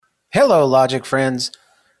Hello, Logik friends.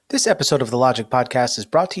 This episode of the Logik podcast is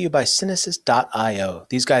brought to you by Synesys.io.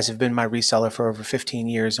 These guys have been my reseller for over 15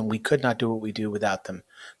 years, and we could not do what we do without them.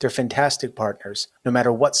 They're fantastic partners, no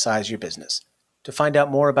matter what size your business. To find out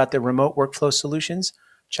more about their remote workflow solutions,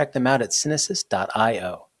 check them out at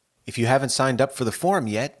Synesys.io. If you haven't signed up for the forum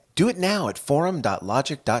yet, do it now at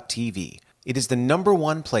forum.logik.tv. It is the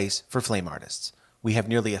 #1 place for flame artists. We have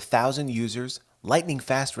nearly 1,000 users, lightning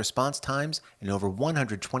fast response times, and over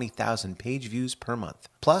 120,000 page views per month.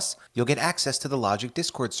 Plus, you'll get access to the Logik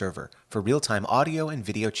Discord server for real-time audio and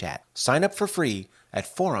video chat. Sign up for free at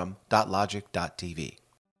forum.logik.tv.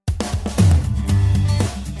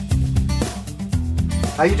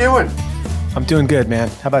 How you doing? I'm doing good, man.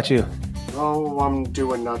 How about you? Oh, I'm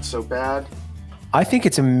doing not so bad. I think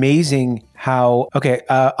it's amazing how,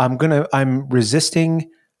 I'm resisting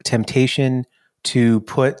temptation to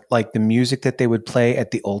put like the music that they would play at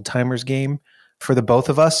the old timers game for the both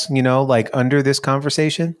of us, like under this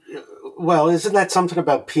conversation. Well, isn't that something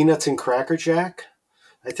about Peanuts and Cracker Jack?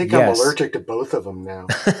 I think Yes. I'm allergic to both of them now.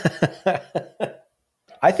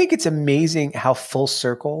 I think it's amazing how full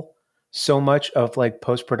circle so much of like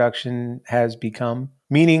post-production has become.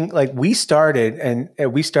 Meaning like we started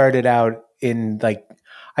out in like,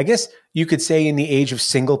 I guess you could say in the age of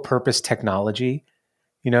single purpose technology.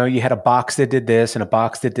 You had a box that did this and a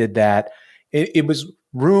box that did that. It was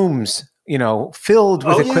rooms, filled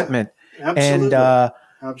with equipment. Absolutely. And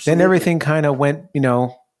Absolutely. then everything kind of went,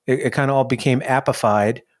 it kind of all became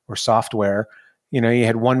appified or software. You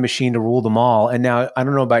had one machine to rule them all. And now, I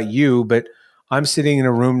don't know about you, but I'm sitting in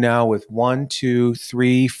a room now with 1, 2,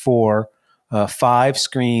 3, 4, 5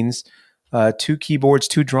 screens, 2 keyboards,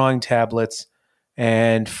 2 drawing tablets,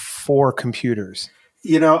 and 4 computers.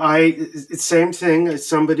 Same thing as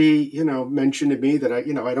somebody, mentioned to me that I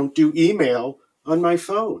don't do email on my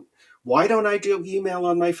phone. Why don't I do email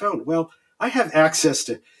on my phone? Well, I have access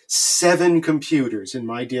to 7 computers in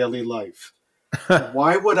my daily life.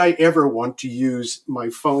 Why would I ever want to use my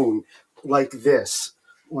phone like this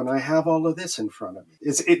when I have all of this in front of me?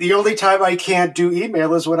 The only time I can't do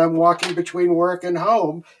email is when I'm walking between work and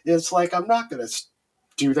home. It's like I'm not going to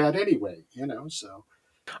do that anyway, so.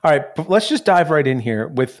 All right, but let's just dive right in here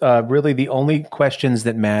with really the only questions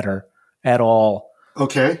that matter at all.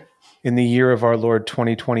 Okay. In the year of our Lord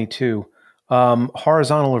 2022,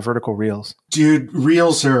 horizontal or vertical reels? Dude,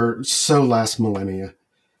 reels are so last millennia.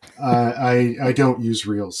 I don't use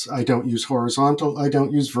reels. I don't use horizontal. I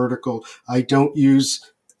don't use vertical. I don't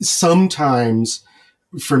use, sometimes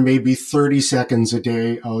for maybe 30 seconds a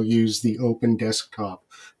day, I'll use the open desktop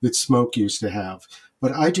that Smoke used to have.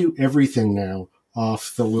 But I do everything now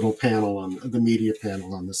off the little panel on the media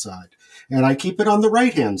panel on the side. And I keep it on the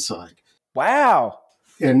right-hand side. Wow.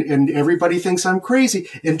 And everybody thinks I'm crazy.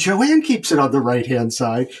 And Joanne keeps it on the right-hand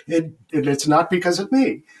side. And it's not because of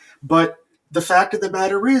me. But the fact of the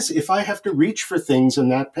matter is, if I have to reach for things in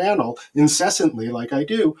that panel incessantly like I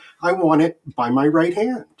do, I want it by my right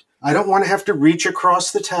hand. I don't want to have to reach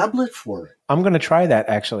across the tablet for it. I'm going to try that,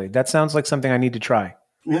 actually. That sounds like something I need to try.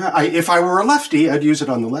 Yeah, if I were a lefty, I'd use it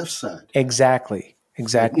on the left side. Exactly.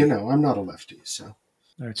 But, I'm not a lefty, so.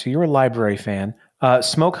 All right, so you're a library fan.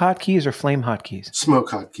 Smoke hotkeys or flame hotkeys?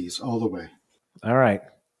 Smoke hotkeys, all the way. All right.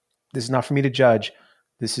 This is not for me to judge.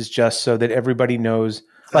 This is just so that everybody knows.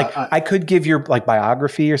 Like, I could give your like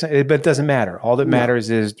biography or something, but it doesn't matter. All that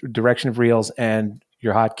matters is direction of reels and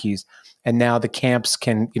your hotkeys. And now the camps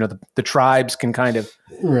can, the tribes can kind of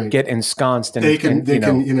get ensconced. And they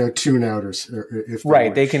can tune out or if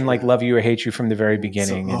right. They can like love you or hate you from the very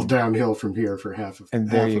beginning. So all downhill from here for half of.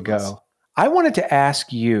 And there you go. Us. I wanted to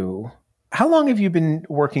ask you, how long have you been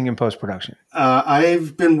working in post-production?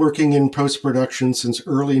 I've been working in post-production since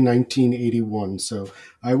early 1981. So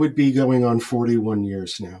I would be going on 41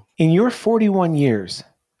 years now. In your 41 years,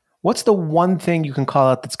 what's the one thing you can call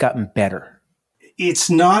out that's gotten better?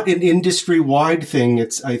 It's not an industry-wide thing.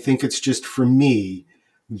 I think it's just for me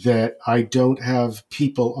that I don't have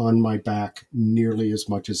people on my back nearly as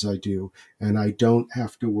much as I do, and I don't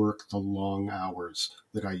have to work the long hours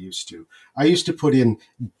that I used to. I used to put in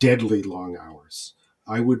deadly long hours.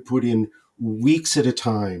 I would put in weeks at a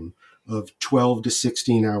time of 12 to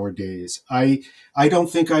 16-hour days. I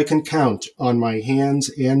don't think I can count on my hands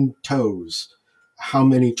and toes how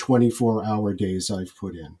many 24-hour days I've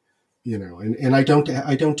put in. And I don't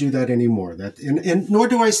do that anymore. And nor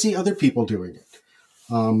do I see other people doing it.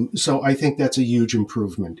 So I think that's a huge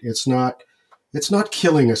improvement. It's not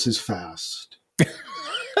killing us as fast.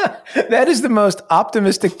 That is the most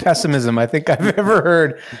optimistic pessimism I think I've ever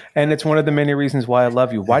heard. And it's one of the many reasons why I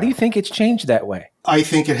love you. Why do you think it's changed that way? I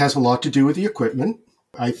think it has a lot to do with the equipment.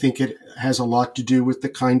 I think it has a lot to do with the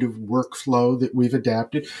kind of workflow that we've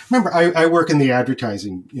adapted. Remember, I work in the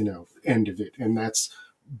advertising, end of it, and that's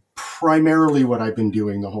primarily what I've been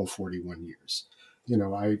doing the whole 41 years.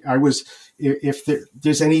 I was, if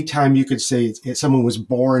there's any time you could say someone was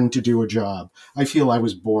born to do a job, I feel I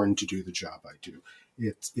was born to do the job I do.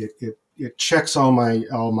 It checks all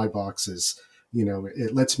my boxes.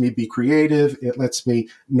 It lets me be creative. It lets me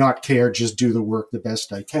not care, just do the work the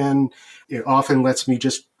best I can. It often lets me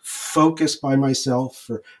just focus by myself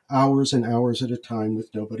for hours and hours at a time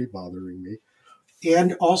with nobody bothering me.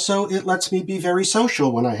 And also it lets me be very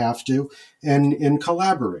social when I have to and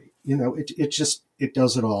collaborate. It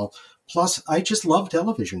does it all. Plus, I just love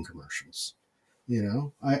television commercials.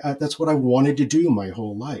 That's what I wanted to do my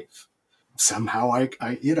whole life. Somehow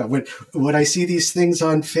when I see these things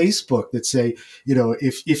on Facebook that say,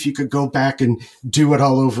 if you could go back and do it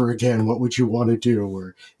all over again, what would you want to do?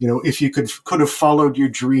 Or, if you could have followed your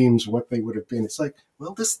dreams, what they would have been. It's like,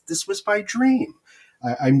 well, this was my dream.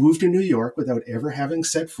 I moved to New York without ever having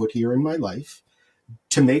set foot here in my life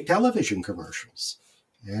to make television commercials.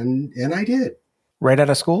 And I did. Right out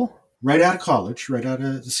of school? Right out of college, right out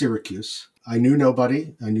of Syracuse. I knew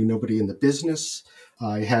nobody. I knew nobody in the business.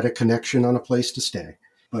 I had a connection on a place to stay.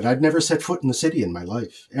 But I'd never set foot in the city in my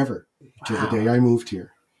life, ever, till the day I moved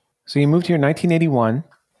here. So you moved here in 1981.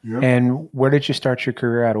 Yep. And where did you start your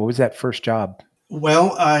career at? What was that first job?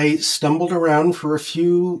 Well, I stumbled around for a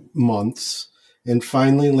few months and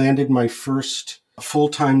finally landed my first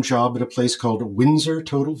full-time job at a place called Windsor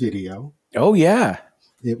Total Video. Oh, yeah.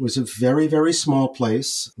 It was a very, very small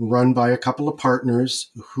place run by a couple of partners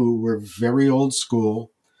who were very old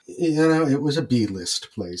school. It was a B-list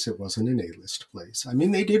place. It wasn't an A-list place. I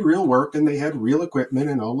mean, they did real work and they had real equipment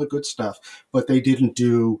and all the good stuff, but they didn't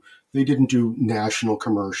do national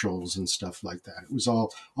commercials and stuff like that. It was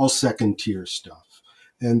all second-tier stuff.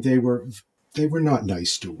 And they were not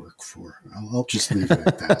nice to work for. I'll just leave it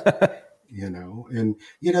at that. And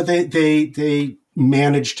they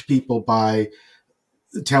managed people by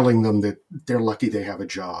telling them that they're lucky they have a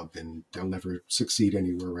job and they'll never succeed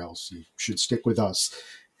anywhere else. You should stick with us.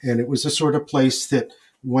 And it was a sort of place that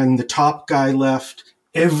when the top guy left,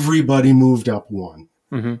 everybody moved up one.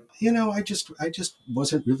 Mm-hmm. I just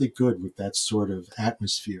wasn't really good with that sort of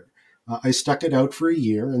atmosphere. I stuck it out for a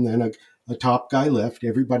year, and then a top guy left.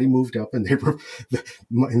 Everybody moved up, and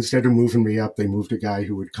instead of moving me up, they moved a guy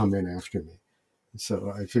who would come in after me.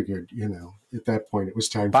 So I figured, at that point, it was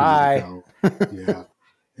time for me to go. Yeah.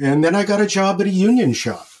 And then I got a job at a union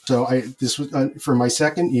shop. So this was for my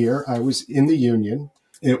second year. I was in the union.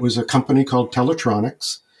 It was a company called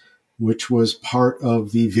Teletronics, which was part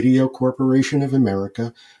of the Video Corporation of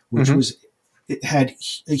America, which it had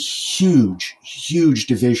a huge, huge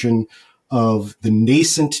division of the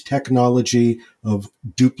nascent technology of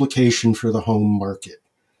duplication for the home market.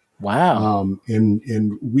 Wow.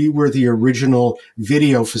 And we were the original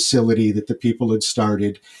video facility that the people had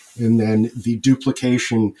started. And then the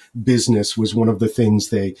duplication business was one of the things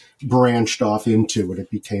they branched off into, and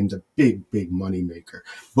it became the big, big money maker.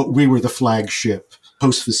 But we were the flagship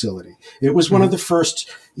post facility. It was one of the first,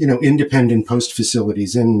 independent post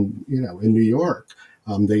facilities in New York.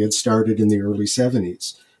 They had started in the early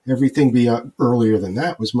 70s. Everything earlier than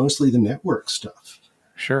that was mostly the network stuff.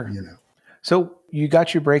 Sure. So you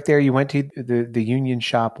got your break there. You went to the union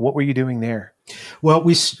shop. What were you doing there? Well,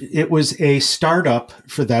 it was a startup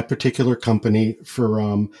for that particular company for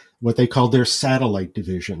what they called their satellite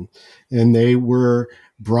division. And they were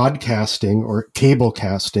broadcasting or cable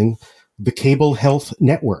casting the cable health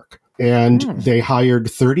network. And they hired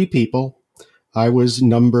 30 people. I was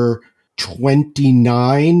number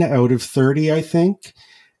 29 out of 30, I think.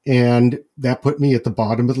 And that put me at the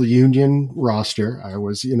bottom of the union roster. I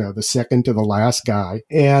was, the second to the last guy.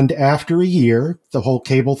 And after a year, the whole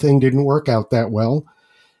cable thing didn't work out that well.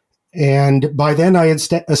 And by then I had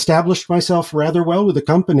established myself rather well with the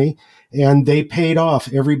company, and they paid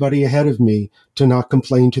off everybody ahead of me to not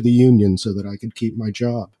complain to the union so that I could keep my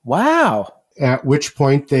job. Wow. At which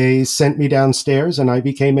point they sent me downstairs and I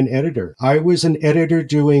became an editor. I was an editor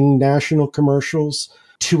doing national commercials,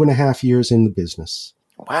 2.5 years in the business.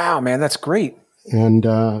 Wow, man, that's great. And,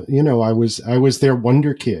 I was their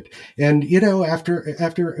wonder kid. And,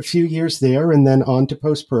 after a few years there and then on to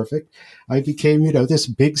Post Perfect, I became, this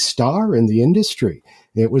big star in the industry.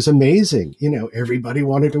 It was amazing. Everybody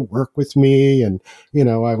wanted to work with me. And,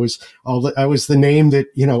 I was the name that,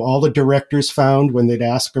 all the directors found when they'd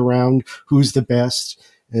ask around who's the best.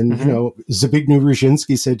 And, Zbigniew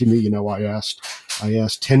Brzezinski said to me, I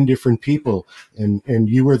asked 10 different people and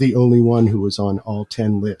you were the only one who was on all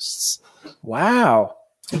 10 lists. Wow.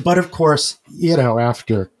 But of course,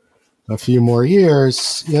 after a few more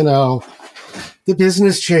years, the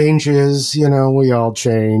business changes, we all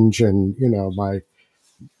change. And,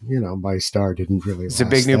 my star didn't really Is it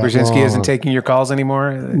last Big New that Brzezinski long. isn't taking your calls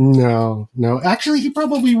anymore? No. Actually, he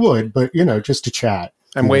probably would, but, just to chat.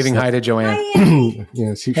 I'm waving hi to Joanne.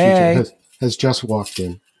 Yes, she Hey. has just walked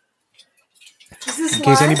in. In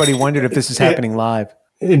case anybody wondered if this is happening live.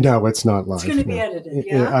 No, it's not live. It's going to be edited,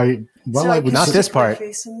 yeah? I would Not this part.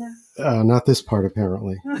 Not this part,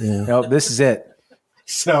 apparently. Yeah. No, this is it.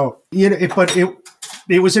 So,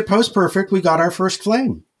 it was at Post Perfect. We got our first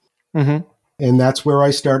flame. Mm-hmm. And that's where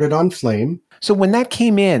I started on flame. So when that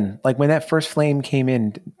came in, like when that first flame came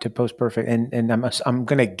in to Post Perfect, and I'm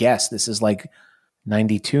going to guess this is like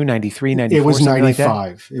 92, 93, 94. It was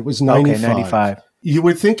 95. Like it was 95. Okay, 95. You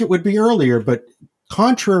would think it would be earlier, but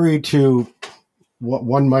contrary to what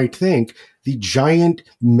one might think, the giant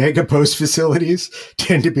mega post facilities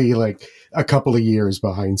tend to be like a couple of years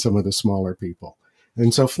behind some of the smaller people.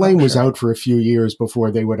 And so Flame was out for a few years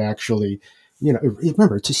before they would actually,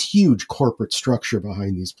 remember, it's this huge corporate structure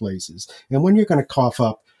behind these places. And when you're going to cough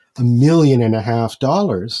up $1.5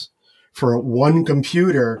 million for one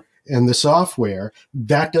computer and the software,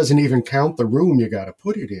 that doesn't even count the room you got to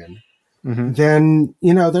put it in. Mm-hmm. Then,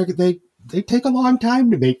 they take a long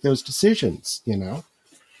time to make those decisions, Can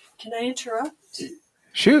I interrupt?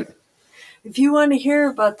 Shoot. If you want to hear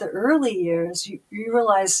about the early years, you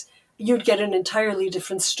realize you'd get an entirely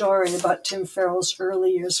different story about Tim Farrell's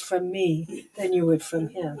early years from me than you would from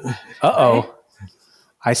him. Uh-oh. Right?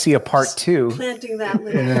 I see a part 2. Planting that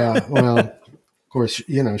little. Yeah, well, of course,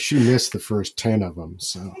 she missed the first 10 of them,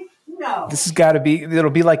 so. No. This has got to be,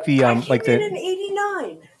 it'll be like the, like the. in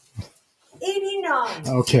 89. 89.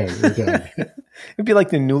 Okay, we're done. It'd be like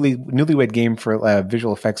the newlywed game for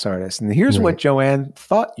visual effects artists. And here's what Joanne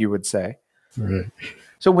thought you would say. Right.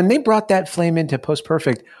 So when they brought that flame into Post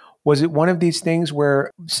Perfect, was it one of these things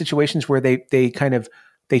where situations where they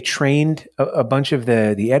trained a bunch of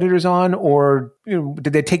the editors on, or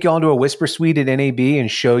did they take you all into a whisper suite at NAB and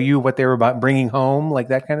show you what they were about bringing home, like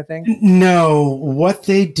that kind of thing? No, what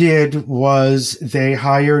they did was they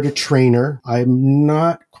hired a trainer. I'm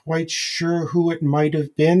not quite sure who it might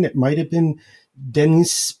have been. It might have been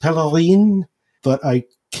Denis Pellerin, but I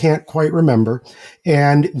can't quite remember.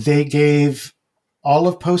 And they gave all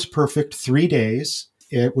of Post Perfect 3 days.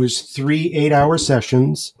 It was 3 8-hour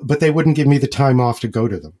sessions, but they wouldn't give me the time off to go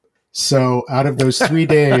to them. So out of those 3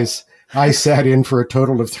 days, I sat in for a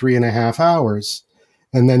total of 3.5 hours.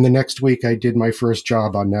 And then the next week I did my first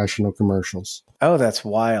job on national commercials. Oh, that's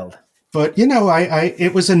wild. But,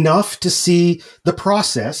 it was enough to see the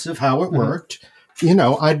process of how it worked.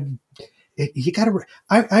 I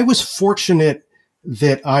was fortunate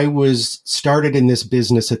that I was started in this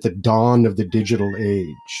business at the dawn of the digital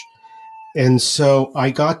age. And so I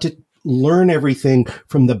got to learn everything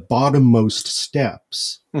from the bottommost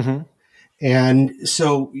steps. Mm-hmm. And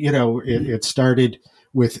so, it started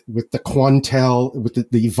with the Quantel, with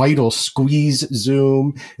the Vital Squeeze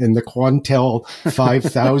Zoom and the Quantel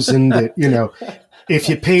 5000 that, if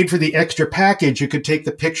you paid for the extra package, you could take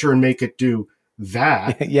the picture and make it do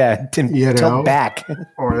that. Yeah, tilt back.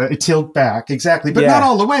 Or tilt back, exactly. But not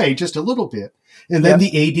all the way, just a little bit. And then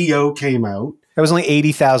the ADO came out. That was only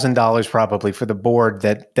 $80,000 probably for the board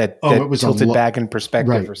that it was tilted back in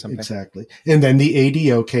perspective or something. Exactly. And then the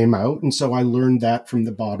ADO came out. And so I learned that from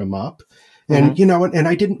the bottom up. And, and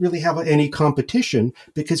I didn't really have any competition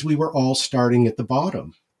because we were all starting at the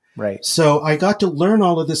bottom. Right. So I got to learn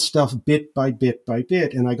all of this stuff bit by bit by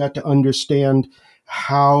bit. And I got to understand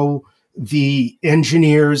how the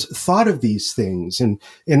engineers thought of these things. And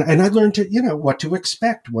I learned to, what to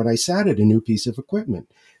expect when I sat at a new piece of equipment.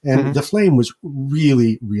 And the flame was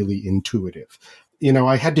really, really intuitive.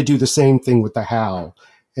 I had to do the same thing with the HAL,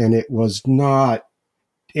 and it was not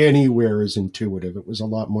anywhere as intuitive. It was a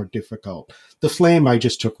lot more difficult. The flame, I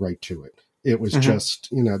just took right to it. It was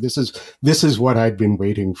just, this is what I'd been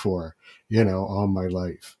waiting for, all my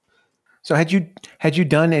life. So had you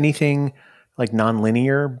done anything like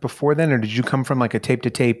nonlinear before then, or did you come from like a tape to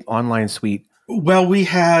tape online suite? Well, we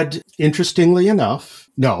had, interestingly enough,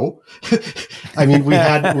 no. I mean, we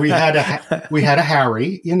had a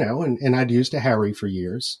Harry, and I'd used a Harry for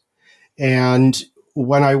years. And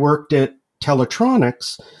when I worked at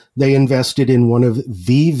Teletronics, they invested in one of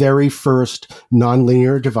the very first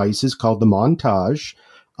nonlinear devices called the Montage.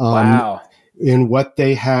 Wow. And what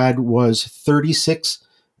they had was 36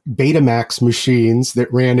 Betamax machines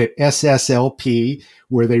that ran at SSLP,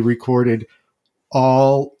 where they recorded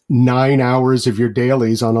all 9 hours of your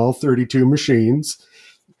dailies on all 32 machines.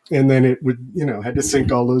 And then it would, had to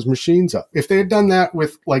sync all those machines up. If they had done that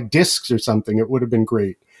with like discs or something, it would have been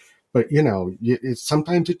great. But,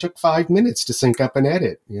 sometimes it took 5 minutes to sync up and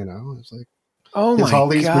edit, It's like, Oh because my all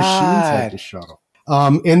these machines had God. to shuttle.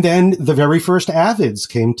 And then the very first Avids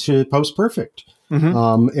came to Post Perfect.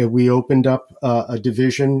 And we opened up a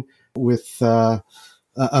division with a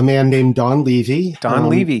man named Don Levy. Don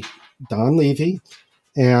Levy. Don Levy.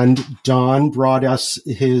 And Don brought us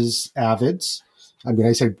his Avids. I mean,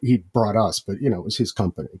 I said he brought us, but, it was his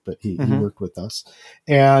company, but he worked with us.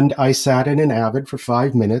 And I sat in an Avid for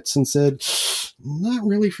 5 minutes and said, not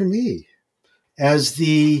really for me. As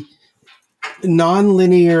the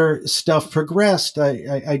nonlinear stuff progressed,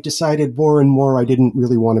 I decided more and more I didn't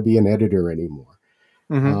really want to be an editor anymore.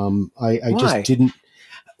 I just didn't.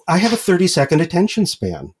 I have a 30-second attention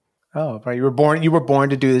span. Oh, right. You were born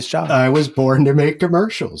to do this job. I was born to make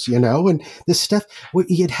commercials, and this stuff,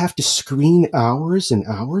 you'd have to screen hours and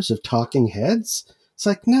hours of talking heads. It's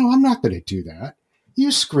like, no, I'm not going to do that. You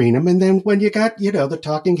screen them. And then when you got, the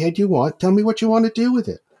talking head you want, tell me what you want to do with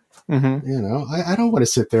it. I don't want to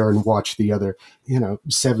sit there and watch the other,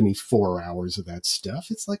 74 hours of that stuff.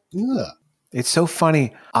 It's like, ugh. It's so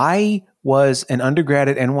funny. I was an undergrad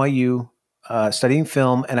at NYU studying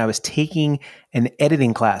film, and I was taking an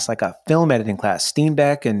editing class, like a film editing class, steam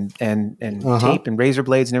deck and tape and razor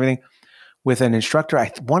blades and everything, with an instructor.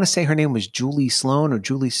 I want to say her name was Julie Sloan or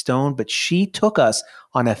Julie Stone, but she took us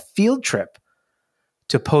on a field trip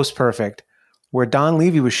to Post Perfect, where Don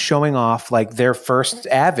Levy was showing off like their first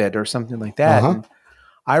Avid or something like that. And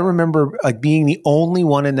I remember like being the only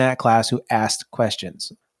one in that class who asked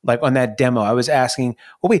questions. Like on that demo, I was asking,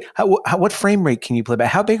 well, wait, what frame rate can you play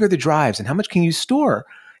back? How big are the drives and how much can you store?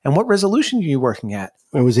 And what resolution are you working at?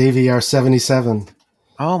 It was AVR 77.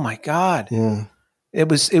 Oh my God. Yeah. It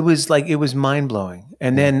was mind blowing.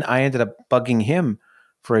 And then I ended up bugging him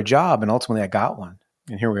for a job, and ultimately I got one.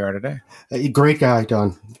 And here we are today. Great guy,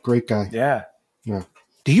 Don. Great guy. Yeah. Yeah.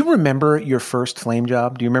 Do you remember your first flame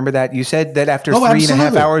job? Do you remember that? You said that after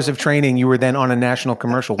 3.5 hours of training, you were then on a national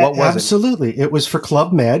commercial. What was Absolutely. It was for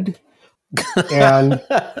Club Med. And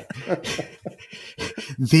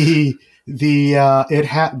they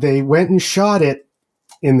went and shot it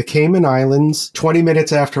in the Cayman Islands 20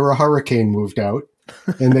 minutes after a hurricane moved out.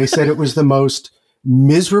 And they said it was the most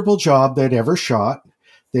miserable job they'd ever shot.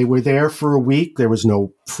 They were there for a week. There was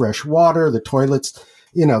no fresh water. The toilets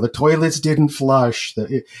didn't flush.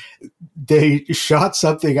 They shot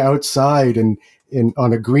something outside and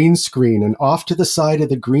on a green screen, and off to the side of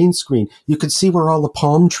the green screen, you could see where all the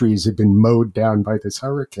palm trees had been mowed down by this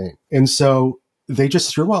hurricane. And so they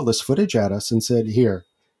just threw all this footage at us and said, here.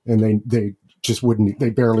 And they just wouldn't, they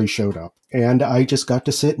barely showed up. And I just got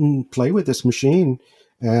to sit and play with this machine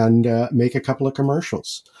and make a couple of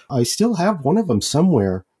commercials. I still have one of them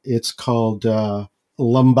somewhere. It's called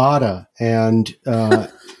Lambada, and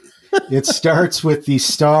it starts with the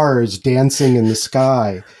stars dancing in the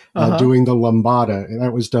sky doing the Lambada, and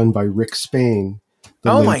that was done by Rick Spain.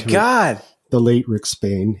 Oh my God. The late Rick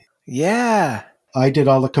Spain. Yeah. I did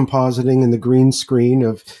all the compositing and the green screen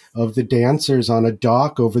of the dancers on a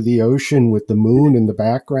dock over the ocean with the moon in the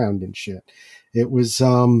background and shit. It was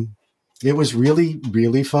really,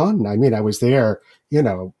 really fun. I mean, I was there,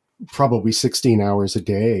 probably 16 hours a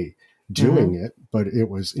day doing it, but it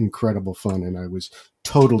was incredible fun, and I was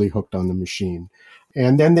totally hooked on the machine.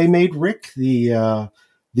 And then they made Rick the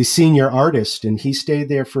senior artist, and he stayed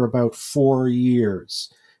there for about 4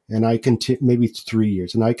 years, and maybe 3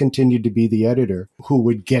 years, and I continued to be the editor who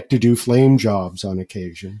would get to do flame jobs on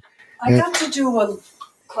occasion. I got to do one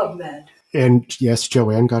Club Med. And yes,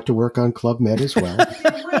 Joanne got to work on Club Med as well.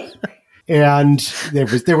 And there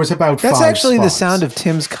was about That's 5 actually spots. the sound of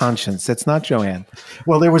Tim's conscience. That's not Joanne.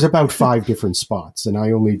 Well, there was about 5 different spots, and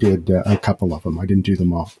I only did a couple of them. I didn't do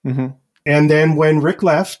them all. Mm-hmm. And then when Rick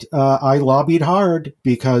left, I lobbied hard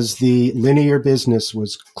because the linear business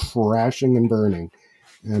was crashing and burning,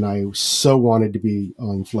 and I so wanted to be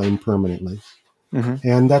on Flame permanently. Mm-hmm.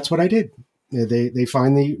 And that's what I did. They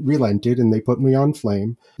finally relented and they put me on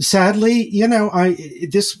Flame. Sadly, in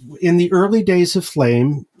the early days of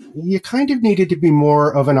Flame, you kind of needed to be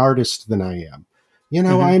more of an artist than I am.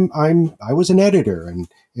 I was an editor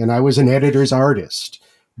and I was an editor's artist.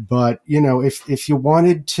 But, if you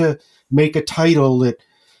wanted to make a title that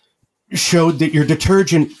showed that your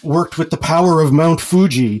detergent worked with the power of Mount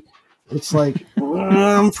Fuji, it's like,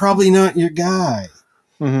 I'm probably not your guy.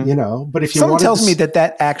 Mm-hmm. But if you someone tells me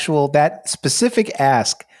that specific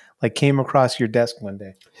ask came across your desk one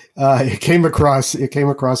day. It came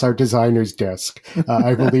across our designer's desk.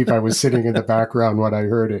 I believe I was sitting in the background when I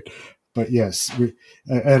heard it. But yes,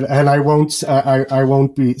 and I won't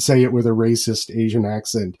say it with a racist Asian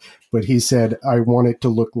accent, but he said, I want it to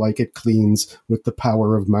look like it cleans with the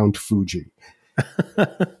power of Mount Fuji.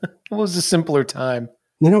 It was a simpler time.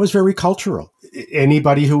 It was very cultural.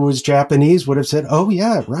 Anybody who was Japanese would have said, oh,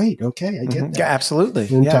 yeah, right. Okay, I get that. Yeah, absolutely.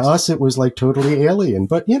 And to us, it was like totally alien.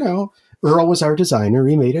 But, Earl was our designer.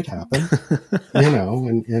 He made it happen,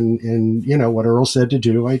 and what Earl said to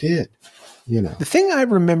do, I did, The thing I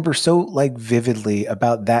remember so like vividly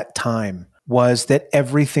about that time was that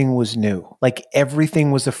everything was new. Like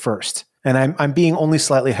everything was a first. And I'm being only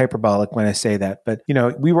slightly hyperbolic when I say that. But,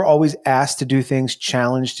 we were always asked to do things,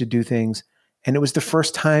 challenged to do things. And it was the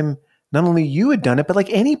first time not only you had done it, but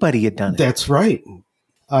like anybody had done it. That's right.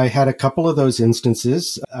 I had a couple of those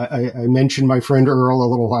instances. I mentioned my friend Earl a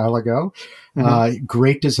little while ago.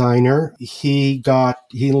 Great designer. He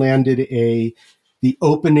landed the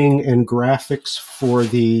opening and graphics for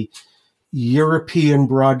the European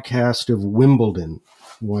broadcast of Wimbledon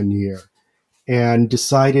one year, and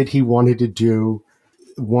decided he wanted to do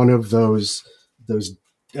one of those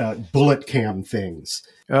bullet cam things.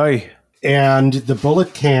 Oy. And the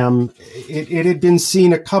bullet cam, it had been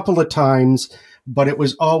seen a couple of times, but it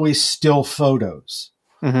was always still photos.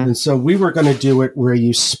 And so we were going to do it where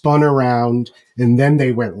you spun around and then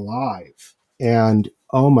they went live. And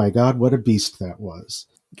oh my God, what a beast that was.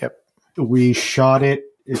 Yep. We shot it.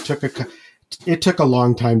 It took a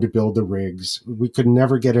long time to build the rigs. We could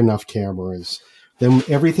never get enough cameras. Then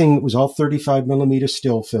everything was all 35 millimeter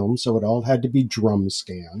still film, so it all had to be drum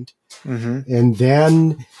scanned. And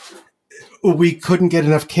then we couldn't get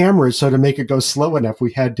enough cameras, so to make it go slow enough,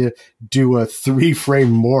 we had to do a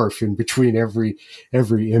 3-frame morph in between every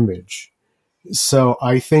image. So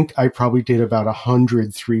I think I probably did about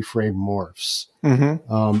 100 3-frame morphs.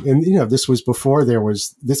 And this was before there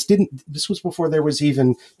was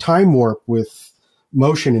even time warp with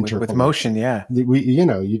motion interpolation. With motion, yeah.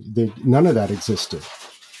 None of that existed.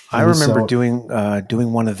 I remember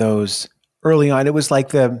doing one of those early on. It was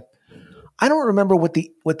like I don't remember what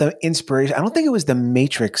the inspiration. I don't think it was the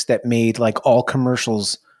Matrix that made like all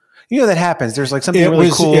commercials. That happens. There's like something really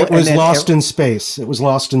cool. It was Lost in Space. It was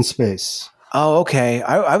Lost in Space. Oh, okay.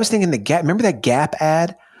 I was thinking the Gap. Remember that Gap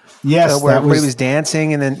ad? Yes, where everybody was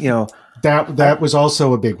dancing, and then that was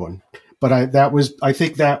also a big one. But I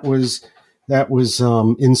think that was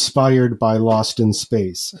inspired by Lost in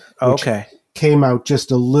Space. Okay. Came out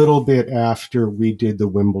just a little bit after we did the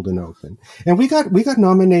Wimbledon Open, and we got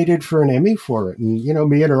nominated for an Emmy for it. And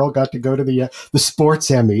me and Earl got to go to the sports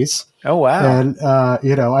Emmys. Oh wow! And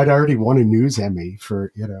I'd already won a news Emmy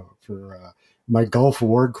for my Gulf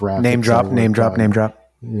War graphics. Name drop.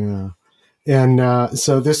 Yeah, and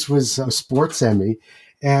so this was a sports Emmy,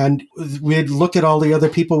 and we'd look at all the other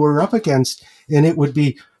people we were up against, and it would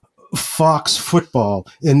be Fox Football,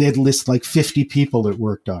 and they'd list like 50 people that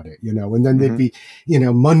worked on it, and then there'd be,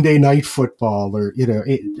 Monday Night Football or,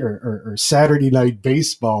 or Saturday Night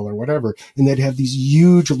Baseball or whatever. And they'd have these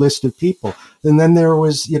huge list of people. And then there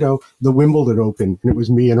was, the Wimbledon Open, and it was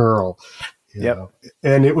me and Earl. Yep.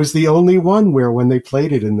 And it was the only one where when they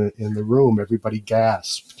played it in the room, everybody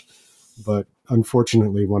gasped. But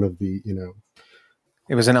unfortunately, one of the,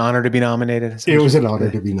 it was an honor to be nominated. It was an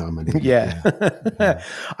honor to be nominated. Yeah.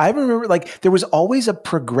 I remember there was always a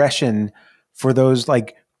progression for those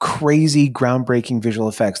like crazy groundbreaking visual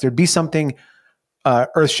effects. There'd be something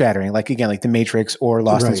earth shattering, like the Matrix or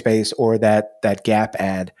Lost in Space or that Gap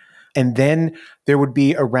ad. And then there would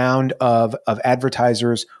be a round of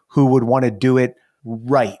advertisers who would want to do it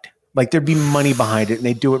right. Like there'd be money behind it and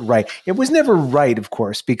they'd do it right. It was never right, of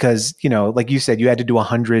course, because, like you said, you had to do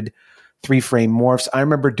 100 3-frame morphs. I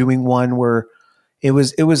remember doing one where it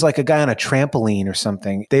was like a guy on a trampoline or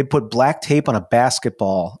something. They put black tape on a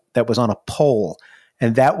basketball that was on a pole.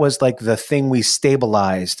 And that was like the thing we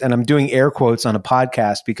stabilized. And I'm doing air quotes on a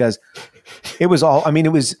podcast because it was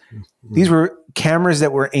these were cameras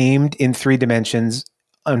that were aimed in 3 dimensions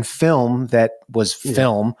on film that was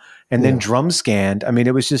film and then drum scanned.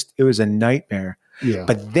 It was a nightmare. Yeah.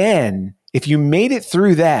 But then if you made it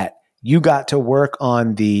through that, you got to work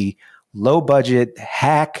on the low budget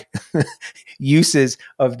hack uses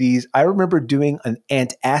of these. I remember doing an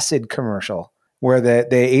antacid commercial where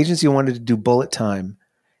the agency wanted to do bullet time.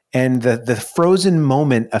 And the frozen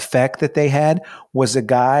moment effect that they had was a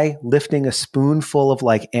guy lifting a spoonful of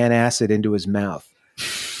like antacid into his mouth.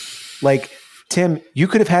 Like, Tim, you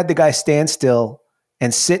could have had the guy stand still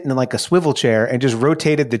and sit in like a swivel chair and just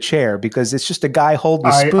rotated the chair because it's just a guy holding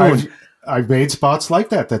a spoon. I've made spots like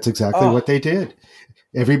that. That's exactly what they did.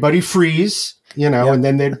 Everybody freeze, and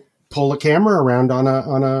then they'd pull the camera around on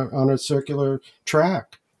a circular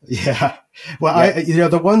track. Yeah. Well, Yeah.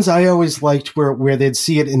 the ones I always liked were where they'd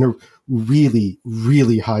see it in a really,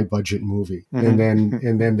 really high budget movie. Mm-hmm.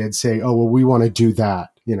 And then they'd say, oh, well, we want to do that.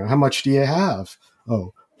 How much do you have?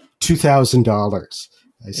 Oh, $2,000.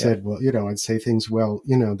 I Yeah. said, well, I'd say things, well,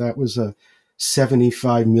 that was a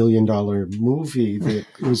 $75 million movie that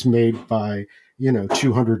was made by,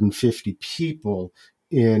 250 people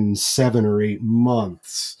in 7 or 8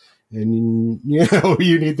 months. And,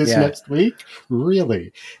 you need this Yeah. next week?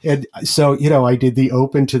 Really? And so, I did the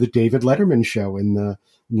open to the David Letterman show in the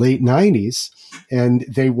late 90s, and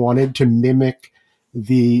they wanted to mimic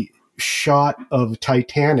the shot of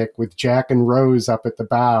Titanic with Jack and Rose up at the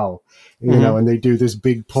bow, Mm-hmm. and they do this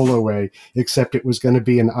big pull away, except it was going to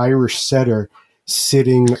be an Irish setter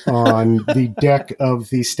sitting on the deck of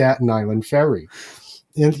the Staten Island ferry.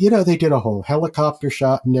 And, they did a whole helicopter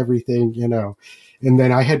shot and everything, and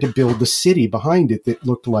then I had to build the city behind it that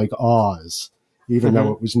looked like Oz, even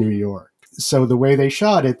though it was New York. So the way they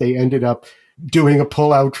shot it, they ended up doing a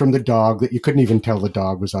pullout from the dog that you couldn't even tell the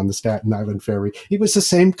dog was on the Staten Island ferry. It was the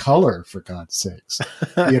same color, for God's sakes,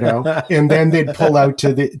 and then they'd pull out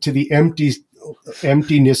to the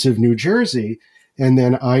emptiness of New Jersey. And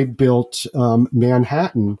then I built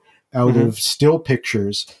Manhattan out of still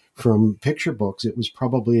pictures from picture books.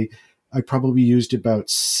 I probably used about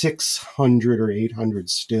 600 or 800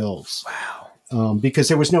 stills. Wow. Because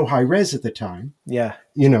there was no high res at the time. Yeah.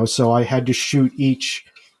 So I had to shoot each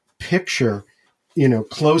picture,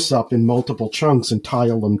 close up in multiple chunks and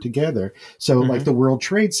tile them together. So like the World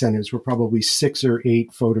Trade Centers were probably 6 or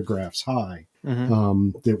 8 photographs high.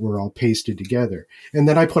 That were all pasted together. And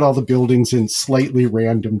then I put all the buildings in slightly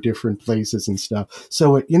random different places and stuff.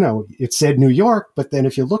 So it said New York, but then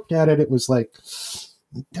if you looked at it, it was like,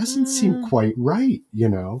 it doesn't seem quite right,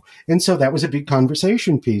 And so that was a big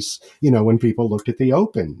conversation piece, when people looked at the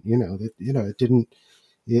open, it didn't,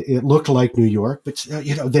 it looked like New York, but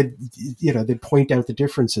they'd point out the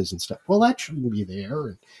differences and stuff. Well, that shouldn't be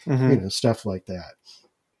there, and stuff like that.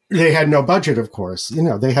 They had no budget, of course.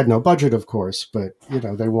 But they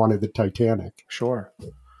wanted the Titanic. Sure.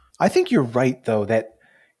 I think you're right, though, that,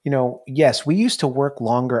 yes, we used to work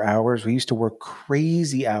longer hours. We used to work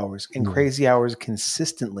crazy hours and crazy hours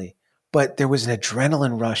consistently. But there was an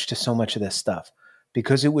adrenaline rush to so much of this stuff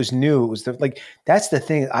because it was new. It was that's the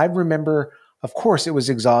thing. I remember, of course, it was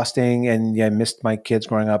exhausting and I missed my kids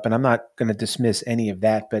growing up. And I'm not going to dismiss any of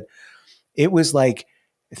that. But it was like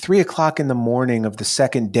 3:00 in the morning of the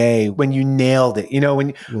second day when you nailed it,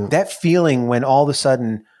 when that feeling when all of a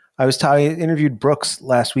sudden I interviewed Brooks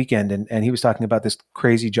last weekend and he was talking about this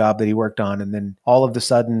crazy job that he worked on. And then all of a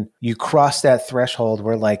sudden you cross that threshold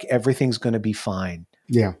where like everything's going to be fine.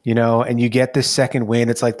 Yeah. And you get this second wind.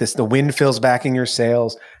 It's like the wind fills back in your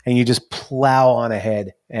sails and you just plow on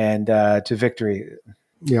ahead and to victory.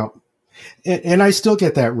 Yeah. And I still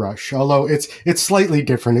get that rush, although it's slightly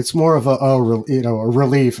different. It's more of a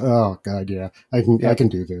relief. Oh God, yeah, I can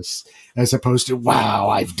do this, as opposed to wow,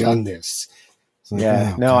 I've done this. Like,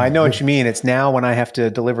 yeah, no, I know what you mean. It's now when I have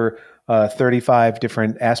to deliver 35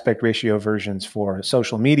 different aspect ratio versions for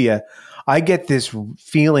social media, I get this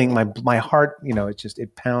feeling. My heart,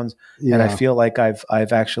 it pounds, and I feel like I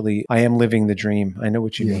am living the dream. I know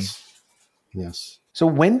what you mean. Yes. So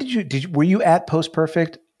when were you at Post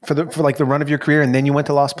Perfect for like the run of your career, and then you went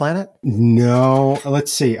to Lost Planet? No,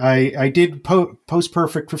 let's see. I did Post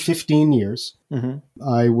Perfect for 15 years.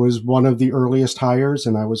 I was one of the earliest hires,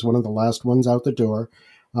 and I was one of the last ones out the door.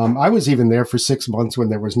 I was even there for 6 months when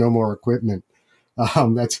there was no more equipment.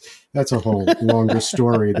 That's a whole longer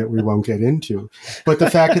story that we won't get into. But the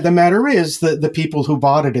fact of the matter is that the people who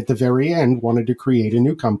bought it at the very end wanted to create a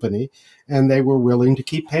new company, and they were willing to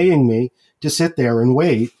keep paying me to sit there and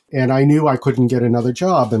wait. And I knew I couldn't get another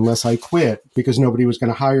job unless I quit because nobody was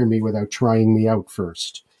going to hire me without trying me out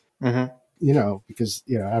first. Because,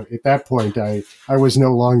 at that point, I was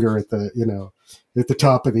no longer at the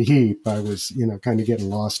top of the heap. I was, kind of getting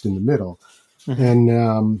lost in the middle.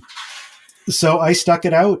 And so I stuck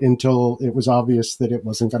it out until it was obvious that it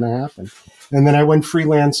wasn't going to happen. And then I went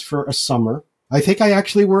freelance for a summer. I think I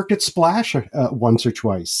actually worked at Splash once or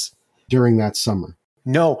twice during that summer.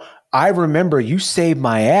 No, I remember you saved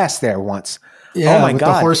my ass there once. Yeah, oh my with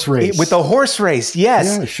God. The horse race. With the horse race,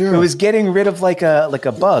 yes. Yeah, sure. It was getting rid of like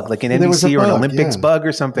a bug, like an NBC or an Olympics bug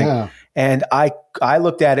or something. Yeah. And I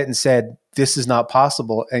looked at it and said, this is not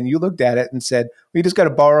possible. And you looked at it and said, we just got to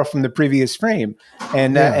borrow from the previous frame.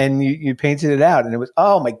 And and you painted it out. And it was,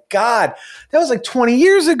 oh my God, that was like 20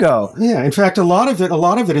 years ago. Yeah. In fact, a lot of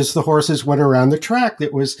it is the horses went around the track.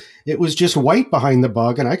 It was just white behind the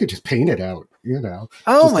bug and I could just paint it out,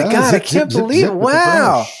 Oh my God, I can't believe it.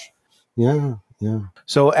 Wow. Yeah. Yeah.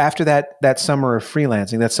 So after that summer of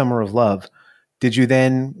freelancing, that summer of love, did you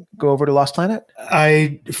then go over to Lost Planet?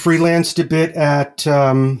 I freelanced a bit at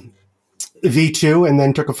V2 and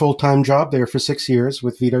then took a full-time job there for 6 years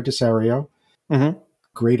with Vito DeSario. Mm-hmm.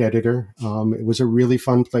 Great editor. It was a really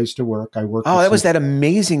fun place to work. I worked. Oh, that was that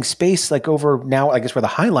amazing space, like over now, I guess where the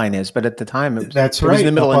High Line is, but at the time, it was in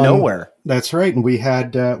the middle of nowhere. That's right, and we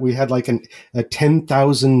had like a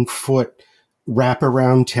 10,000-foot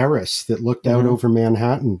wraparound terrace that looked out over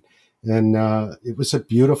Manhattan, and it was a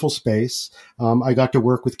beautiful space. I got to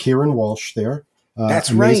work with Kieran Walsh there. That's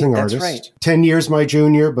amazing right. artist. That's right. 10 years my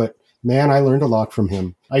junior, but man, I learned a lot from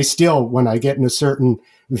him. I still, when I get in a certain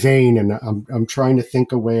vein and I'm trying to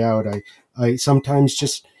think a way out, I sometimes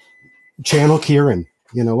just channel Kieran.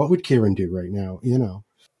 What would Kieran do right now?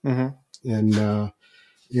 And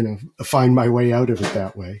find my way out of it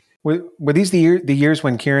that way. Were these the years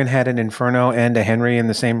when Kieran had an Inferno and a Henry in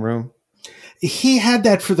the same room? He had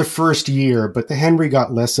that for the first year, but the Henry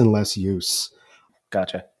got less and less use.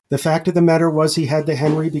 Gotcha. The fact of the matter was he had the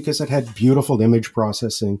Henry because it had beautiful image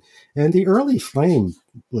processing, and the early Flame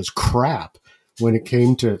was crap when it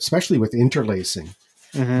came to, especially with interlacing.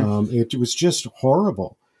 It was just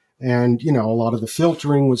horrible. And, a lot of the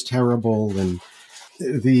filtering was terrible, and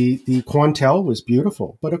the Quantel was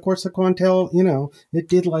beautiful. But of course the Quantel, it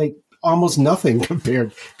did like almost nothing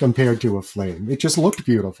compared to a Flame. It just looked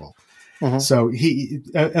beautiful. So he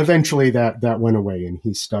eventually that went away, and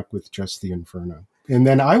he stuck with just the Inferno. And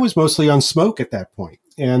then I was mostly on smoke at that point.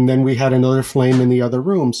 And then we had another Flame in the other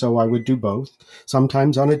room, so I would do both.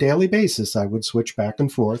 Sometimes on a daily basis, I would switch back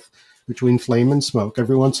and forth between Flame and smoke.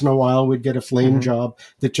 Every once in a while, we'd get a Flame job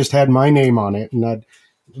that just had my name on it, and I'd,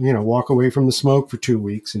 walk away from the smoke for 2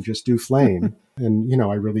 weeks and just do Flame. And,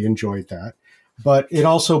 I really enjoyed that. But it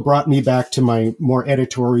also brought me back to my more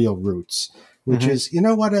editorial roots, which is,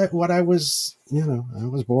 what I was, I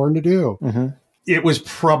was born to do. It was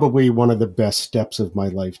probably one of the best steps of my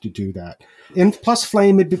life to do that. And plus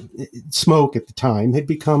smoke at the time had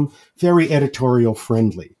become very editorial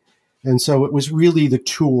friendly. And so it was really the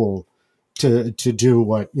tool to do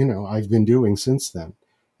what, I've been doing since then.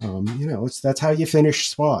 That's how you finish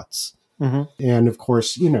spots. And of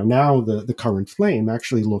course, now the current Flame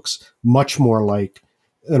actually looks much more like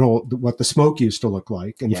what the smoke used to look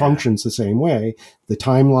like, and functions the same way. The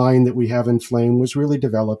timeline that we have in Flame was really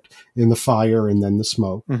developed in the fire and then the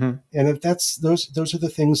smoke. And those are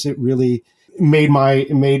the things that really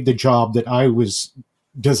made the job that I was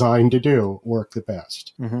designed to do work the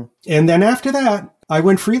best. And then after that, I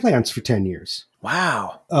went freelance for 10 years.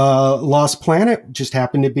 Wow. Lost Planet just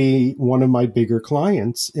happened to be one of my bigger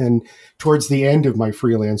clients. And towards the end of my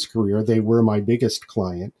freelance career, they were my biggest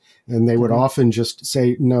client. And they would often just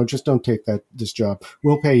say, no, just don't take this job.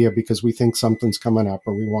 We'll pay you because we think something's coming up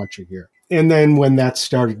or we want you here. And then when that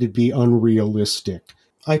started to be unrealistic,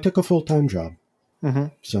 I took a full-time job.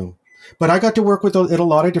 But I got to work at a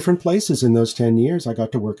lot of different places in those 10 years. I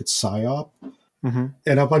got to work at PSYOP and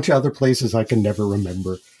a bunch of other places I can never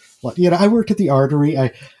remember. But, I worked at the Artery.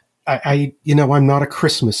 I'm not a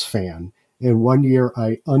Christmas fan. And one year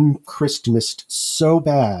I unchristmased so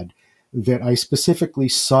bad that I specifically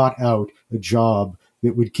sought out a job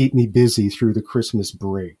that would keep me busy through the Christmas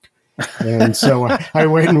break. And so I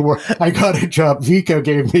went and I got a job. Vika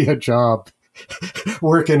gave me a job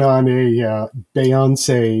working on a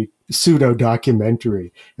Beyonce pseudo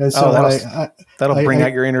documentary. And so that'll bring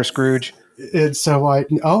out your inner Scrooge. And so I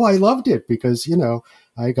loved it because,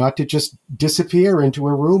 I got to just disappear into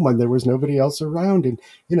a room when there was nobody else around and,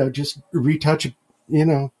 just retouch,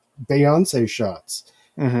 Beyonce shots.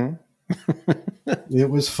 It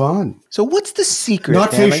was fun. So what's the secret?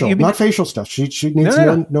 Not facial, not facial stuff. She needs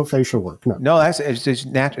no facial work. No, it's just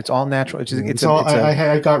natural. It's all natural.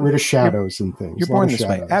 I got rid of shadows and things. You're born this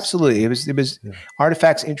way. Absolutely. It was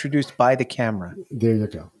artifacts introduced by the camera. There you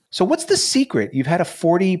go. So what's the secret? You've had a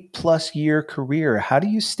 40+ year career. How do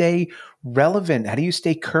you stay relevant? How do you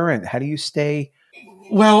stay current? How do you stay?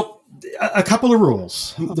 Well, a couple of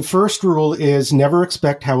rules. The first rule is never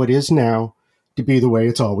expect how it is now to be the way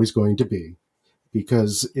it's always going to be,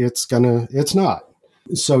 because it's not.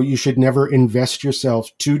 So you should never invest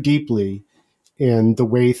yourself too deeply in the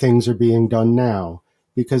way things are being done now,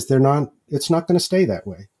 because it's not going to stay that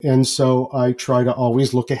way. And so I try to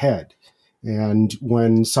always look ahead. And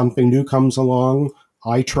when something new comes along,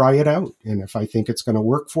 I try it out. And if I think it's going to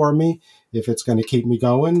work for me, if it's going to keep me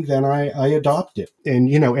going, then I adopt it.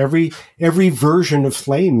 And, every version of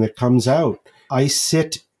Flame that comes out, I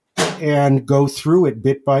sit and go through it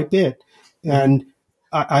bit by bit and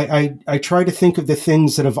I try to think of the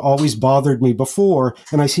things that have always bothered me before,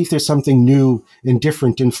 and I see if there's something new and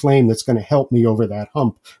different in Flame that's going to help me over that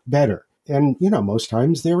hump better. And, most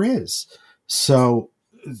times there is. So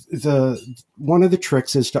one of the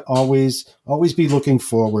tricks is to always be looking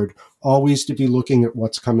forward, always to be looking at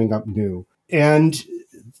what's coming up new. And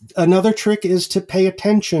another trick is to pay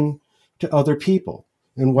attention to other people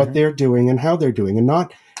and what they're doing and how they're doing, and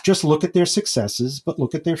not just look at their successes, but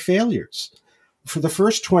look at their failures. For the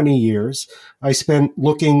first 20 years, I spent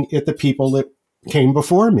looking at the people that came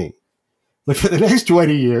before me. But for the next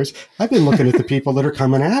 20 years, I've been looking at the people that are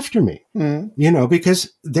coming after me,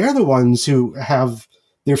 because they're the ones who have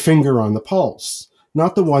their finger on the pulse,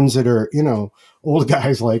 not the ones that are, old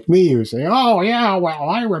guys like me who say, oh, yeah, well,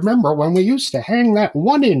 I remember when we used to hang that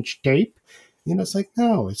 1-inch tape. It's like,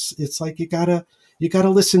 no, it's like you gotta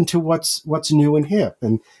listen to what's new and hip.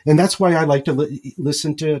 And that's why I like to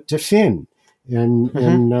listen to Finn and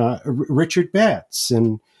Richard Betts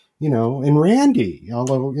and Randy,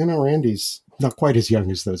 although, Randy's not quite as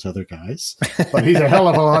young as those other guys, but he's a hell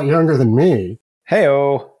of a lot younger than me.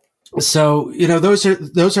 Hey-o. So,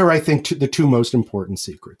 those are, I think, the two most important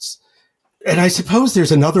secrets. And I suppose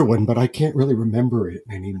there's another one, but I can't really remember it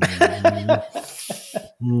anymore.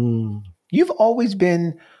 You've always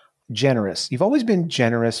been generous. You've always been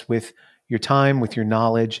generous with your time, with your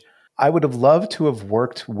knowledge. I would have loved to have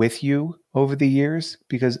worked with you over the years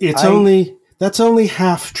because that's only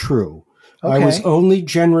half true. Okay. I was only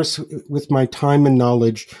generous with my time and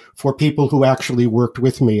knowledge for people who actually worked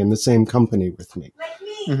with me in the same company with me. Like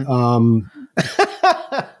me.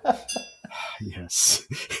 Yes.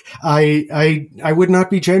 I would not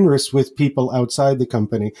be generous with people outside the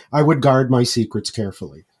company. I would guard my secrets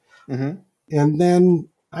carefully. And then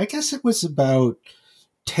I guess it was about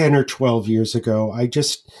 10 or 12 years ago, I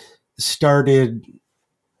just started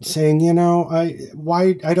saying,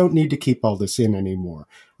 I don't need to keep all this in anymore.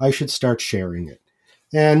 I should start sharing it.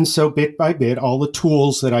 And so bit by bit, all the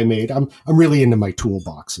tools that I made, I'm really into my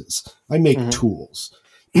toolboxes. I make tools.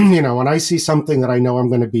 When I see something that I know I'm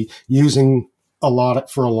going to be using a lot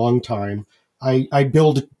for a long time, I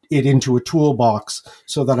build it into a toolbox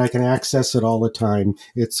so that I can access it all the time.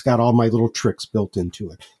 It's got all my little tricks built into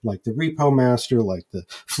it, like the Repo Master, like the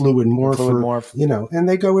Fluid Morpher, and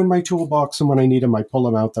they go in my toolbox. And when I need them, I pull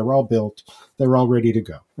them out. They're all built. They're all ready to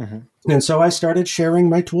go. And so I started sharing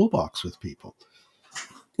my toolbox with people,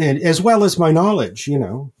 and as well as my knowledge,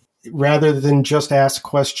 rather than just ask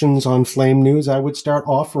questions on Flame News, I would start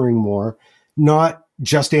offering more, not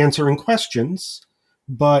just answering questions,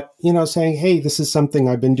 but, saying, hey, this is something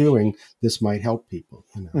I've been doing. This might help people.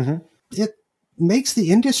 It makes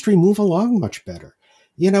the industry move along much better.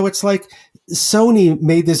 It's like Sony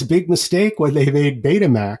made this big mistake when they made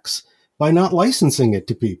Betamax by not licensing it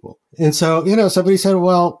to people. And so, somebody said,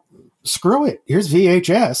 well, screw it. Here's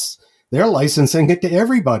VHS. They're licensing it to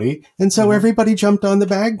everybody. And so everybody jumped on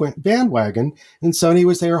the bandwagon. And Sony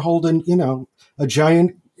was there holding, a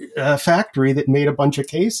giant factory that made a bunch of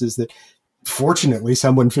cases that, fortunately,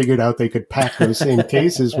 someone figured out they could pack those same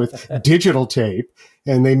cases with digital tape,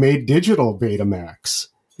 and they made digital Betamax.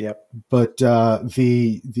 Yep. But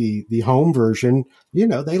the home version,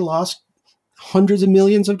 they lost hundreds of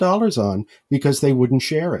millions of dollars on because they wouldn't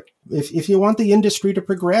share it. If you want the industry to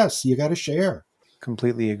progress, you got to share.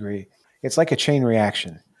 Completely agree. It's like a chain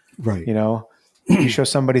reaction. Right. You show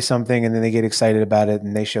somebody something and then they get excited about it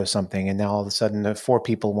and they show something. And now all of a sudden 4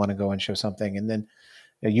 people want to go and show something. And then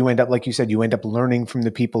you end up, like you said, you end up learning from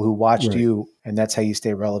the people who watched you. And that's how you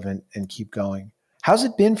stay relevant and keep going. How's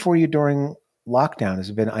it been for you during lockdown?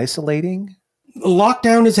 Has it been isolating?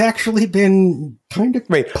 Lockdown has actually been kind of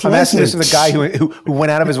pleasant. I'm asking this to the guy who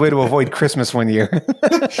went out of his way to avoid Christmas one year.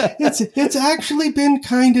 It's actually been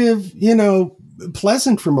kind of,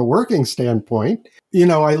 pleasant from a working standpoint.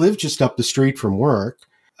 I live just up the street from work.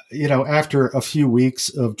 After a few weeks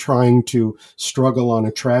of trying to struggle on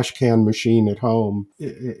a trash can machine at home,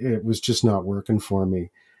 it was just not working for me.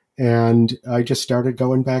 And I just started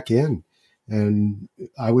going back in, and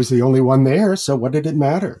I was the only one there. So what did it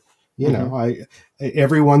matter?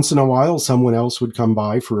 Every once in a while, someone else would come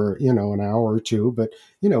by for, an hour or two, but,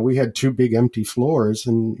 we had 2 big empty floors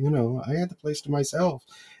and, I had the place to myself.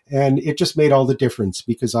 And it just made all the difference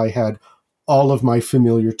because I had all of my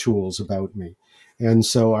familiar tools about me. And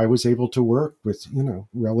so I was able to work with,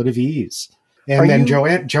 relative ease. And then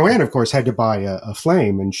Joanne, of course, had to buy a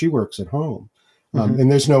Flame, and she works at home.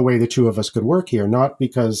 And there's no way the two of us could work here, not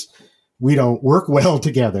because we don't work well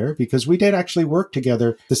together, because we did actually work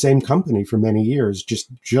together, the same company for many years,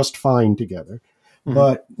 just fine together.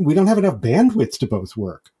 But we don't have enough bandwidth to both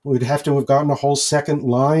work. We'd have to have gotten a whole second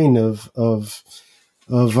line of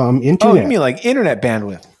internet. Oh, you mean like internet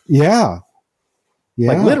bandwidth? Yeah.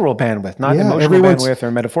 Yeah. Like literal bandwidth, not emotional bandwidth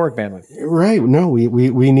or metaphoric bandwidth. Right. No,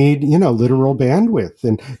 we need, literal bandwidth.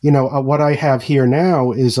 And, what I have here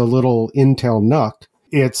now is a little Intel NUC.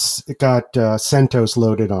 It's got CentOS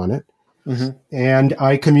loaded on it. Mm-hmm. And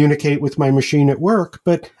I communicate with my machine at work,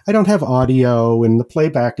 but I don't have audio and the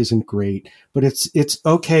playback isn't great. But it's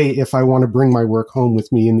okay if I want to bring my work home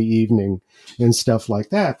with me in the evening and stuff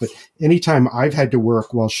like that. But anytime I've had to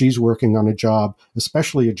work while she's working on a job,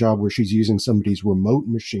 especially a job where she's using somebody's remote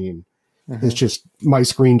machine, mm-hmm. It's just, my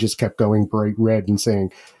screen just kept going bright red and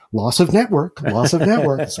saying, loss of network.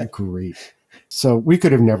 It's like, great. So we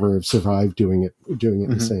could have never survived doing it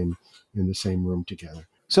mm-hmm. in the same room together.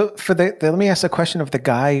 So let me ask a question of the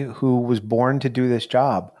guy who was born to do this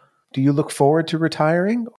job. Do you look forward to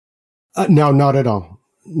retiring? No, not at all.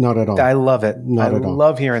 Not at all. I love it. I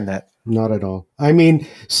love hearing that. Not at all. I mean,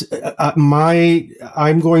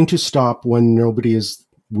 I'm going to stop when nobody is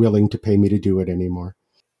willing to pay me to do it anymore.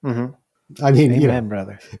 Mm-hmm. I mean, Amen,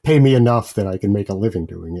 brother. Pay me enough that I can make a living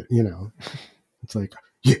doing it. It's like,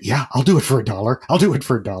 yeah, I'll do it for $1. I'll do it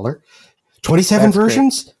for $1. 27 That's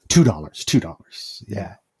versions, great. $2.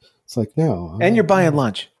 Yeah. It's like, no. And you're buying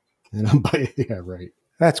lunch. And I'm buying, yeah, right.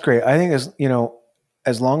 That's great. I think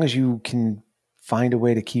as long as you can find a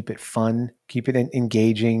way to keep it fun, keep it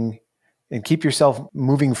engaging, and keep yourself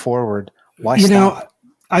moving forward, why stop?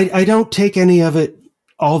 I don't take any of it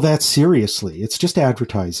all that seriously. It's just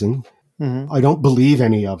advertising. Mm-hmm. I don't believe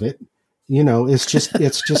any of it. It's just,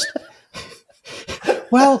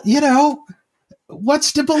 well,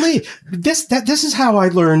 what's to believe? This is how I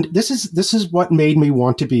learned. This is what made me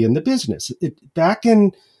want to be in the business. Back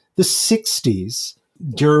in the 60s,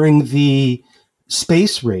 during the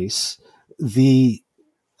space race,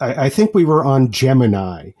 I think we were on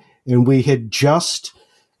Gemini, and we had just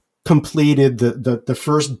completed the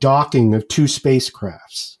first docking of 2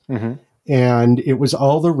 spacecrafts. Mm-hmm. And it was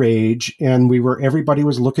all the rage, and everybody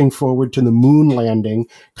was looking forward to the moon landing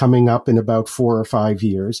coming up in about 4 or 5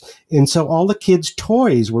 years. And so all the kids'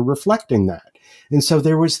 toys were reflecting that. And so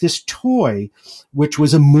there was this toy, which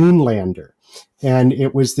was a moon lander. And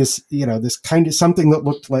it was this, this kind of something that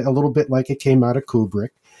looked like a little bit like it came out of Kubrick.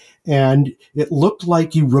 And it looked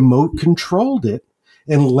like you remote controlled it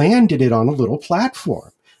and landed it on a little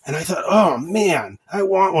platform. And I thought, oh man, I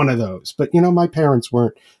want one of those. But, my parents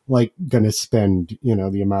weren't like going to spend,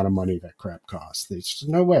 the amount of money that crap costs. There's just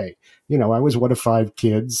no way. I was one of 5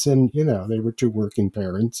 kids, and, they were 2 working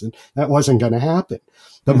parents, and that wasn't going to happen.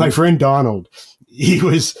 But my friend Donald, he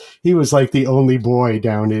was like the only boy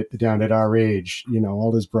down at our age.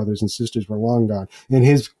 All his brothers and sisters were long gone, and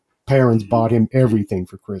his parents bought him everything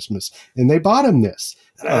for Christmas, and they bought him this.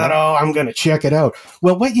 And I thought, I'm going to check it out.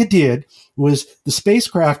 Well, what you did was the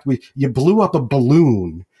spacecraft, you blew up a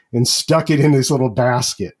balloon and stuck it in this little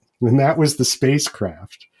basket, and that was the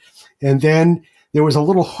spacecraft. And then there was a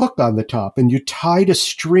little hook on the top, and you tied a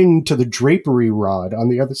string to the drapery rod on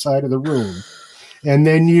the other side of the room. And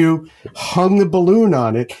then you hung the balloon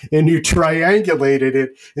on it, and you triangulated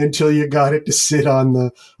it until you got it to sit on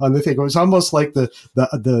the thing. It was almost like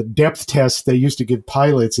the depth test they used to give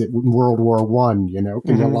pilots at World War I. Can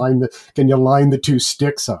mm-hmm. you line the 2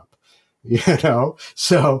 sticks up?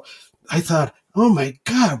 So I thought, oh my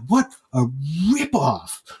God, what a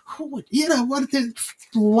ripoff! What a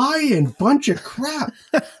lying bunch of crap.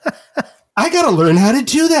 I got to learn how to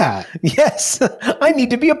do that. Yes. I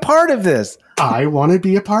need to be a part of this. I want to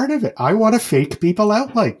be a part of it. I want to fake people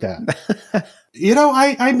out like that.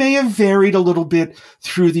 I may have varied a little bit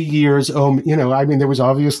through the years. There was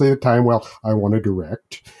obviously a time, I want to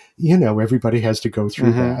direct. Everybody has to go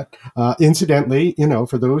through mm-hmm. that. Incidentally,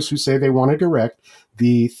 for those who say they want to direct,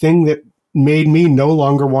 the thing that made me no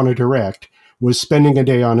longer want to direct was spending a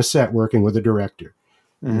day on a set working with a director.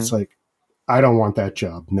 Mm-hmm. It's like, I don't want that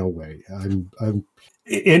job. No way.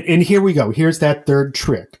 And here we go. Here's that third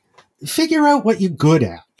trick. Figure out what you're good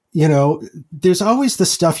at. There's always the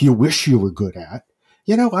stuff you wish you were good at.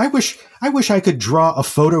 I wish I could draw a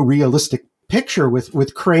photorealistic picture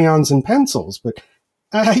with crayons and pencils, but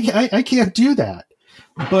I can't do that.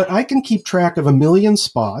 But I can keep track of 1 million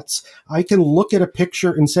spots. I can look at a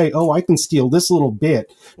picture and say, oh, I can steal this little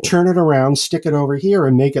bit, turn it around, stick it over here,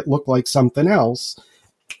 and make it look like something else.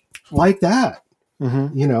 Like that.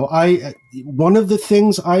 Mm-hmm. One of the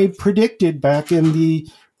things I predicted back in the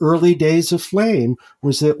early days of Flame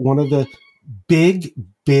was that one of the big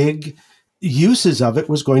uses of it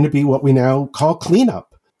was going to be what we now call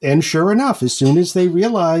cleanup. And sure enough, as soon as they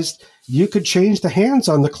realized you could change the hands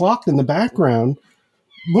on the clock in the background,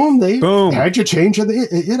 boom, had you change it,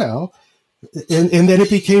 and then it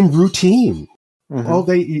became routine. Well,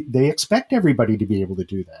 they expect everybody to be able to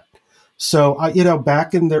do that. So,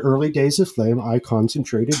 back in the early days of Flame, I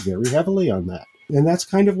concentrated very heavily on that. And that's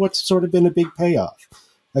kind of what's sort of been a big payoff.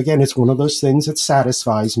 Again, it's one of those things that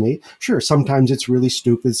satisfies me. Sure, sometimes it's really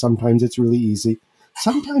stupid. Sometimes it's really easy.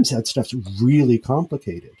 Sometimes that stuff's really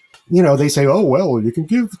complicated. They say, oh, well, you can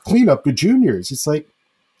give the cleanup to juniors. It's like,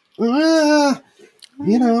 only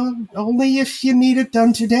if you need it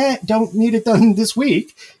done today. Don't need it done this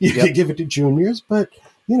week. You can give it to juniors. But,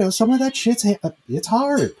 some of that it's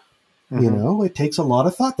hard. It takes a lot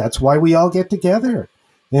of thought. That's why we all get together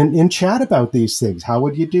and chat about these things. How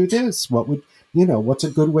would you do this? What would, what's a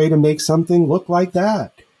good way to make something look like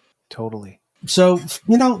that? Totally. So,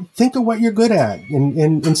 think of what you're good at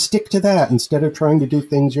and stick to that instead of trying to do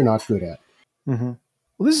things you're not good at. Mm-hmm.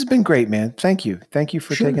 Well, this has been great, man. Thank you. Thank you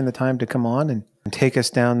for taking the time to come on and take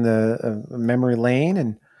us down the memory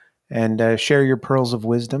lane and share your pearls of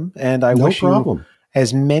wisdom. And I wish you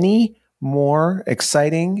as many more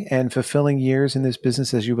exciting and fulfilling years in this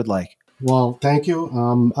business as you would like. Well, thank you.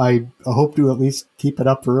 I hope to at least keep it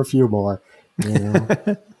up for a few more.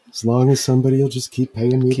 As long as somebody will just keep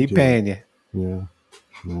paying me. Keep paying you. Yeah.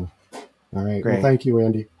 All right. Great. Well, thank you,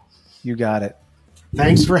 Andy. You got it.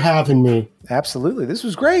 Thanks for having me. Absolutely. This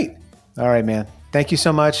was great. All right, man. Thank you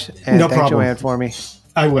so much. And no thank problem. Joanne for me.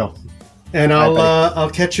 I will. And I'll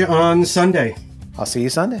catch you on Sunday. I'll see you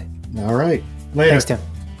Sunday. All right. Later. Thanks, Tim.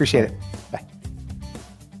 Appreciate it. Bye.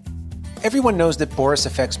 Everyone knows that Boris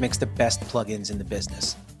FX makes the best plugins in the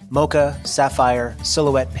business. Mocha, Sapphire,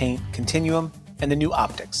 Silhouette Paint, Continuum, and the new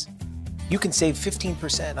Optics. You can save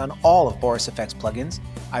 15% on all of Boris FX plugins,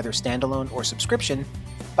 either standalone or subscription,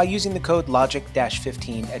 by using the code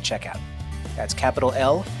LOGIK-15 at checkout. That's capital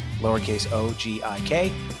L, lowercase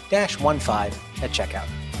OGIK, -15 at checkout.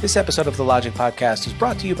 This episode of the Logik Podcast is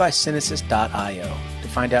brought to you by Synesys.io. To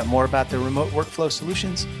find out more about their remote workflow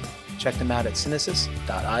solutions, check them out at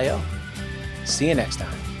Synesys.io. See you next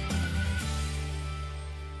time.